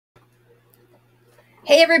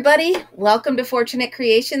Hey everybody, welcome to Fortunate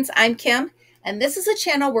Creations. I'm Kim, and this is a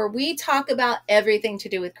channel where we talk about everything to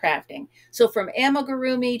do with crafting. So from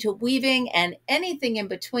amigurumi to weaving and anything in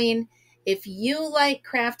between. If you like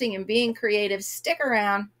crafting and being creative, stick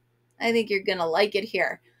around. I think you're gonna like it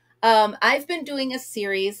here. I've been doing a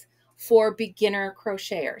series for beginner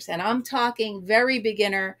crocheters, and I'm talking very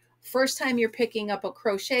beginner, first time you're picking up a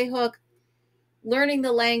crochet hook, learning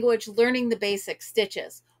the language, learning the basic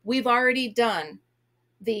stitches. We've already done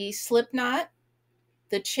the slip knot,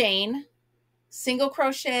 the chain, single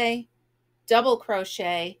crochet, double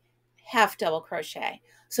crochet, half double crochet.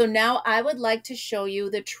 So now I would like to show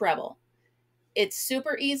you the treble. It's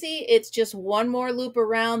super easy. It's just one more loop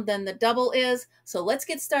around than the double is. So let's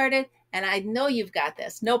get started. And I know you've got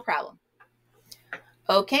this, no problem.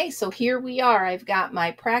 Okay, so here we are. I've got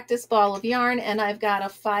my practice ball of yarn and I've got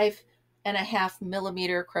a 5.5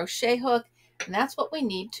 millimeter crochet hook. And that's what we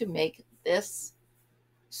need to make this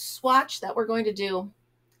swatch that we're going to do.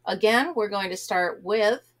 Again, we're going to start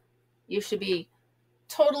with, you should be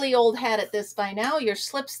totally old hat at this by now, your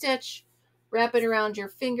slip stitch, wrap it around your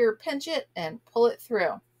finger, pinch it, and pull it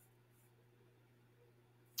through.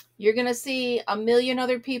 You're going to see a million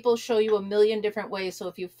other people show you a million different ways. So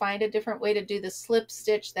if you find a different way to do the slip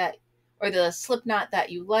stitch or the slip knot that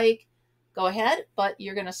you like, go ahead, but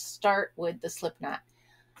you're going to start with the slip knot.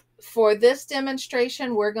 For this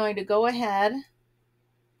demonstration, we're going to go ahead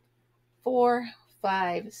 4,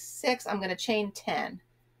 5, 6. I'm going to chain 10,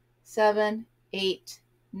 7, 8,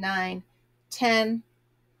 9, 10.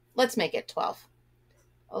 Let's make it 12,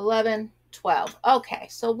 11, 12. Okay,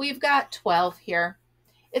 so we've got 12 here.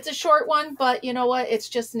 It's a short one, but you know what? It's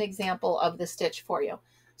just an example of the stitch for you.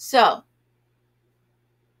 So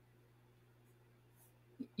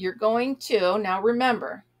you're going to, now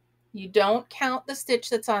remember, you don't count the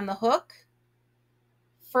stitch that's on the hook.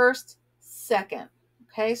 First, second.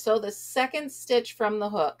 Okay, so the second stitch from the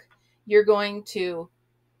hook, you're going to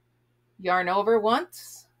yarn over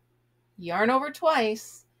once, yarn over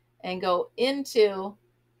twice, and go into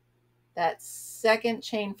that second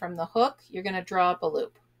chain from the hook. You're going to draw up a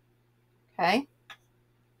loop. Okay,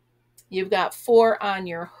 you've got 4 on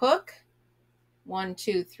your hook. 1,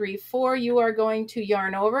 2, 3, 4. You are going to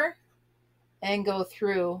yarn over and go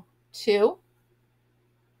through 2.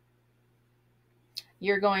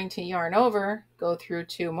 You're going to yarn over, go through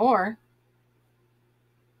 2 more,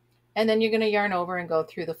 and then you're going to yarn over and go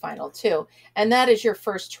through the final 2. And that is your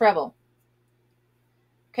first treble.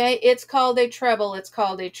 Okay, it's called a treble, it's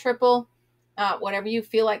called a triple, whatever you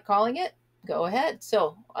feel like calling it, go ahead.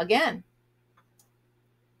 So again,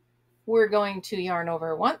 we're going to yarn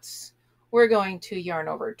over once, we're going to yarn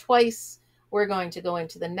over twice, we're going to go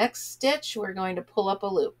into the next stitch, we're going to pull up a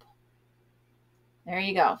loop. There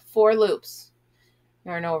you go, 4 loops.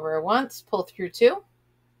 Yarn over once, pull through 2,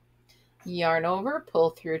 yarn over, pull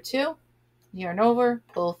through 2, yarn over,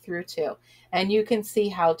 pull through 2. And you can see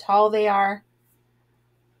how tall they are.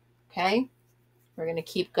 Okay, we're going to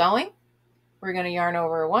keep going. We're going to yarn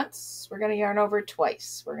over once, we're going to yarn over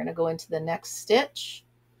twice. We're going to go into the next stitch.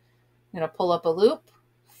 I'm going to pull up a loop,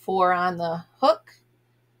 4 on the hook,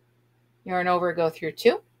 yarn over, go through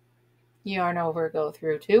 2, yarn over, go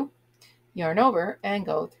through 2, yarn over, and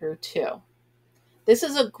go through 2. This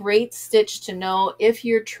is a great stitch to know if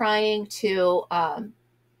you're trying to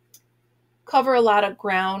cover a lot of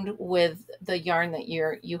ground with the yarn that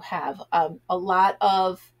you have. A lot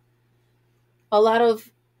of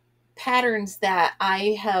patterns that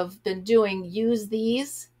I have been doing use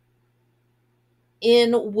these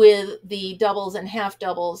in with the doubles and half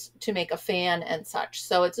doubles to make a fan and such.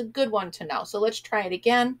 So it's a good one to know. So let's try it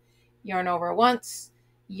again. Yarn over once,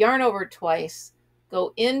 yarn over twice,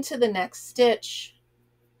 go into the next stitch,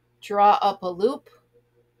 draw up a loop.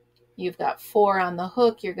 You've got 4 on the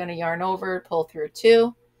hook. You're going to yarn over, pull through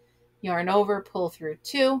 2, yarn over, pull through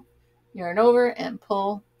 2, yarn over, and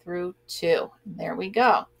pull through 2. And there we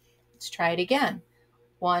go. Let's try it again.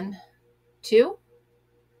 1, 2,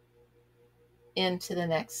 into the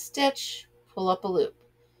next stitch, pull up a loop,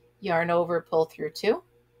 yarn over, pull through 2,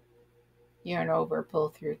 yarn over, pull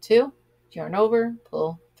through 2, yarn over,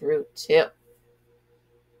 pull through 2.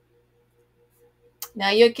 Now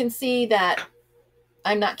you can see that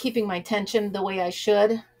I'm not keeping my tension the way I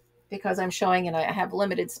should because I'm showing and I have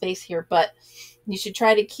limited space here, but you should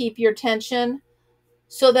try to keep your tension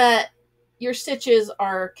so that your stitches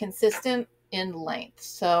are consistent in length.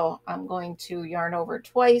 So I'm going to yarn over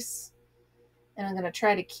twice, and I'm going to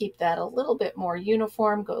try to keep that a little bit more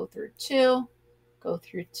uniform. Go through 2, go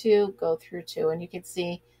through 2, go through 2. And you can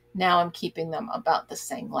see now I'm keeping them about the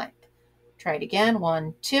same length. Try it again.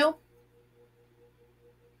 1, 2.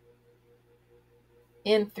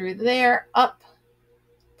 in through there, up,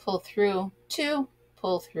 pull through 2,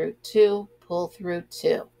 pull through 2, pull through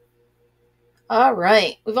 2. All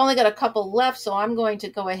right, we've only got a couple left, so I'm going to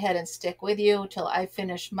go ahead and stick with you till I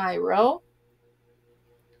finish my row.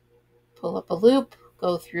 Pull up a loop,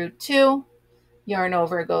 go through 2, yarn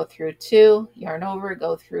over, go through 2, yarn over,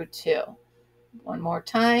 go through 2. One more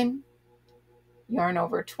time, yarn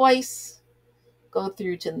over twice, go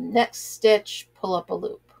through to the next stitch, pull up a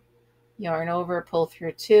loop. Yarn over, pull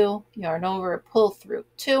through 2, yarn over, pull through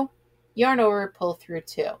 2, yarn over, pull through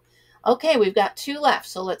 2. Okay, we've got 2 left,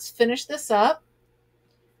 so let's finish this up.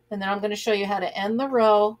 And then I'm going to show you how to end the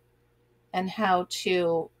row and how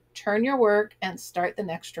to turn your work and start the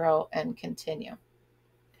next row and continue.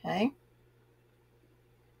 Okay,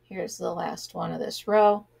 here's the last one of this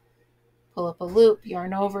row. Pull up a loop,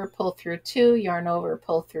 yarn over, pull through 2, yarn over,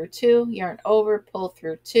 pull through 2, yarn over, pull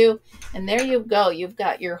through 2, and there you go. You've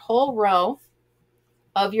got your whole row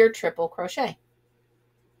of your triple crochet.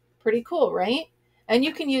 Pretty cool, right? And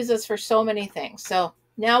you can use this for so many things. So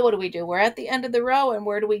now what do? We're at the end of the row, and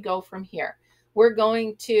where do we go from here? We're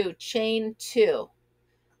going to chain 2.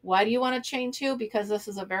 Why do you want to chain 2? Because this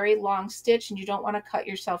is a very long stitch and you don't want to cut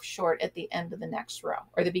yourself short at the end of the next row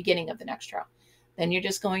or the beginning of the next row. Then you're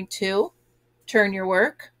just going to turn your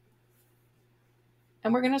work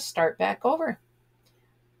and we're going to start back over.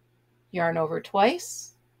 Yarn over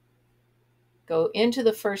twice, go into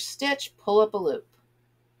the first stitch, pull up a loop.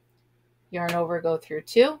 Yarn over, go through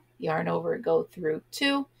 2, yarn over, go through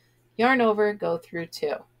 2, yarn over, go through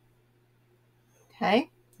 2. Okay,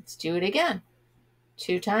 let's do it again.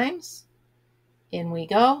 2 times, in we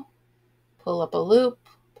go, pull up a loop,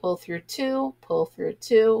 pull through 2, pull through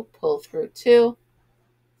 2, pull through 2.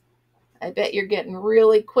 I bet you're getting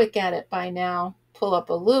really quick at it by now. Pull up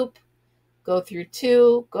a loop, go through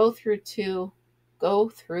 2, go through 2, go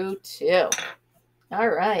through 2. All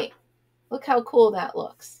right, look how cool that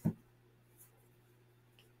looks.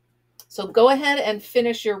 So go ahead and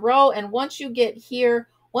finish your row, and once you get here,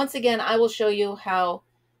 once again, I will show you how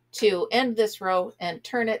to end this row and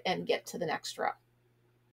turn it and get to the next row.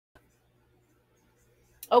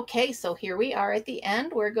 Okay, so here we are at the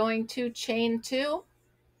end. We're going to chain 2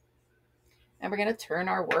 and we're going to turn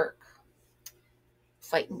our work.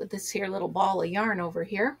 Fighting with this here little ball of yarn over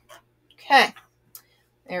here. Okay,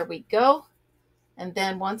 there we go. And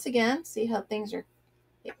then once again, see how things are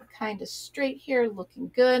kind of straight here,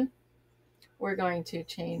 looking good. We're going to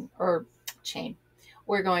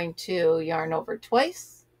we're going to yarn over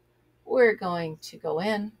twice. We're going to go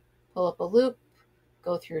in, pull up a loop,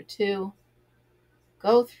 go through 2,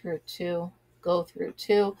 go through 2, go through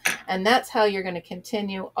 2, and that's how you're going to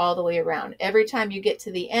continue all the way around. Every time you get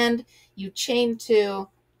to the end, you chain 2,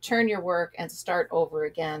 turn your work, and start over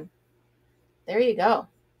again. There you go.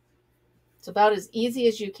 It's about as easy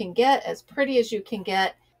as you can get, as pretty as you can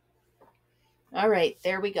get. All right,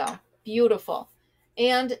 there we go. Beautiful.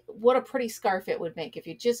 And what a pretty scarf it would make if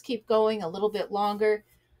you just keep going a little bit longer.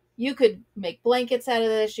 You could make blankets out of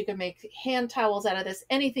this. You could make hand towels out of this.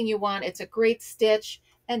 Anything you want. It's a great stitch.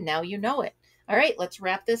 And now you know it. All right, let's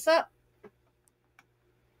wrap this up.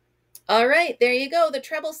 All right, there you go. The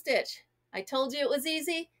treble stitch. I told you it was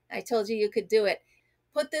easy. I told you you could do it.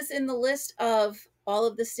 Put this in the list of all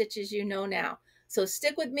of the stitches you know now. So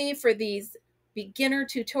stick with me for these beginner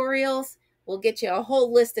tutorials. We'll get you a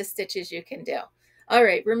whole list of stitches you can do. All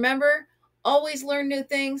right, remember, always learn new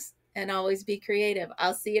things and always be creative.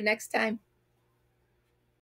 I'll see you next time.